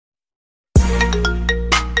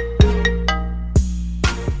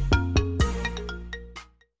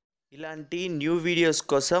ఇలాంటి new videos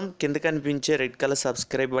కోసం కింద కనిపించే రెడ్ కలర్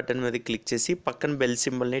సబ్స్క్రైబ్ బటన్ మీద క్లిక్ చేసి పక్కన బెల్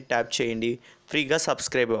సింబల్ని ట్యాప్ చేయండి. ఫ్రీగా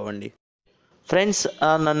సబ్స్క్రైబ్ అవ్వండి. ఫ్రెండ్స్,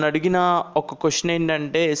 నన్ను అడిగిన ఒక క్వశ్చన్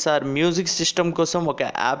ఏంటంటే, సార్ మ్యూజిక్ సిస్టమ్ కోసం ఒక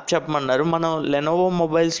యాప్ చెప్పమన్నారు. మనం లెనోవో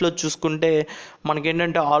మొబైల్స్లో చూసుకుంటే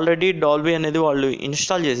మనకేంటంటే ఆల్రెడీ డాల్బీ అనేది వాళ్ళు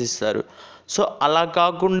ఇన్స్టాల్ చేసి ఇస్తారు. సో అలా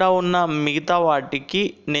కాకుండా ఉన్న మిగతా వాటికి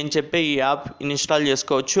నేను చెప్పే ఈ యాప్ ఇన్స్టాల్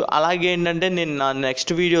చేసుకోవచ్చు. అలాగే ఏంటంటే నేను నా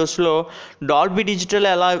నెక్స్ట్ వీడియోస్లో డాల్బీ డిజిటల్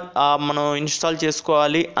ఎలా మనం ఇన్స్టాల్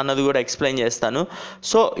చేసుకోవాలి అన్నది కూడా ఎక్స్ప్లెయిన్ చేస్తాను.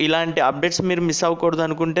 సో ఇలాంటి అప్డేట్స్ మీరు మిస్ అవ్వకూడదు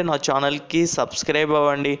అనుకుంటే నా ఛానల్కి సబ్స్క్రైబ్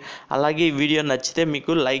అవ్వండి. అలాగే ఈ వీడియో నచ్చితే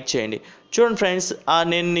మీకు లైక్ చేయండి. చూడండి ఫ్రెండ్స్,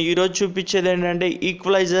 నేను ఈరోజు చూపించేది ఏంటంటే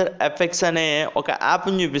ఈక్వలైజర్ ఎఫెక్ట్స్ అనే ఒక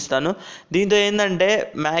యాప్ని చూపిస్తాను. దీంతో ఏంటంటే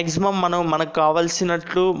మ్యాక్సిమం మనకు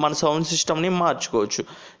కావాల్సినట్లు మన సౌండ్ సిస్టమ్ని మార్చుకోవచ్చు.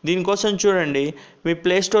 దీనికోసం చూడండి, మీ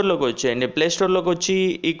ప్లేస్టోర్లోకి వచ్చేయండి. ప్లేస్టోర్లోకి వచ్చి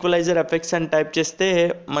ఈక్వలైజర్ ఎఫెక్ట్స్ అని టైప్ చేస్తే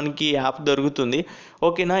మనకి యాప్ దొరుకుతుంది.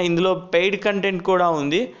 ఓకేనా, ఇందులో పెయిడ్ కంటెంట్ కూడా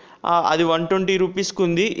ఉంది. అది 120 రూపీస్కి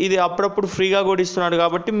ఉంది. ఇది అప్పుడప్పుడు ఫ్రీగా కూడా ఇస్తున్నాడు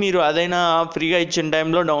కాబట్టి మీరు అదైనా ఫ్రీగా ఇచ్చిన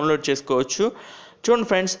టైంలో డౌన్లోడ్ చేసుకోవచ్చు. చూడండి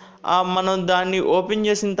ఫ్రెండ్స్, మనం దాన్ని ఓపెన్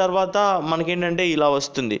చేసిన తర్వాత మనకేంటంటే ఇలా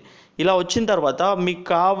వస్తుంది. ఇలా వచ్చిన తర్వాత మీకు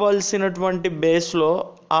కావాల్సినటువంటి బేస్లో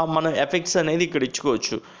మన ఎఫెక్ట్స్ అనేది ఇక్కడ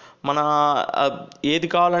ఇచ్చుకోవచ్చు. మన ఏది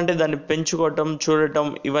కావాలంటే దాన్ని పెంచుకోవటం, చూడటం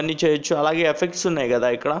ఇవన్నీ చేయొచ్చు. అలాగే ఎఫెక్ట్స్ ఉన్నాయి కదా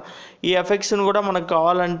ఇక్కడ, ఈ ఎఫెక్ట్స్ని కూడా మనకు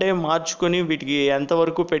కావాలంటే మార్చుకొని వీటికి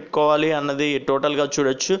ఎంతవరకు పెట్టుకోవాలి అన్నది టోటల్గా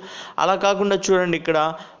చూడొచ్చు. అలా కాకుండా చూడండి, ఇక్కడ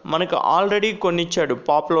మనకు ఆల్రెడీ కొన్ని ఇచ్చాడు.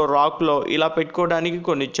 పాప్లో, రాక్లో ఇలా పెట్టుకోవడానికి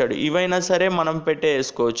కొన్ని ఇచ్చాడు. ఇవైనా సరే మనం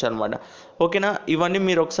వేసుకోవచ్చు అనమాట. ఓకేనా, ఇవన్నీ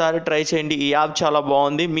మీరు ఒకసారి ట్రై చేయండి. ఈ యాప్ చాలా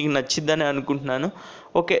బాగుంది, మీకు నచ్చిద్దని అనుకుంటున్నాను.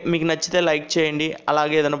 ఓకే, మీకు నచ్చితే లైక్ చేయండి.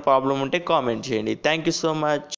 అలాగే ఏదైనా ప్రాబ్లం ఉంటే కామెంట్ చేయండి. Thank you so much.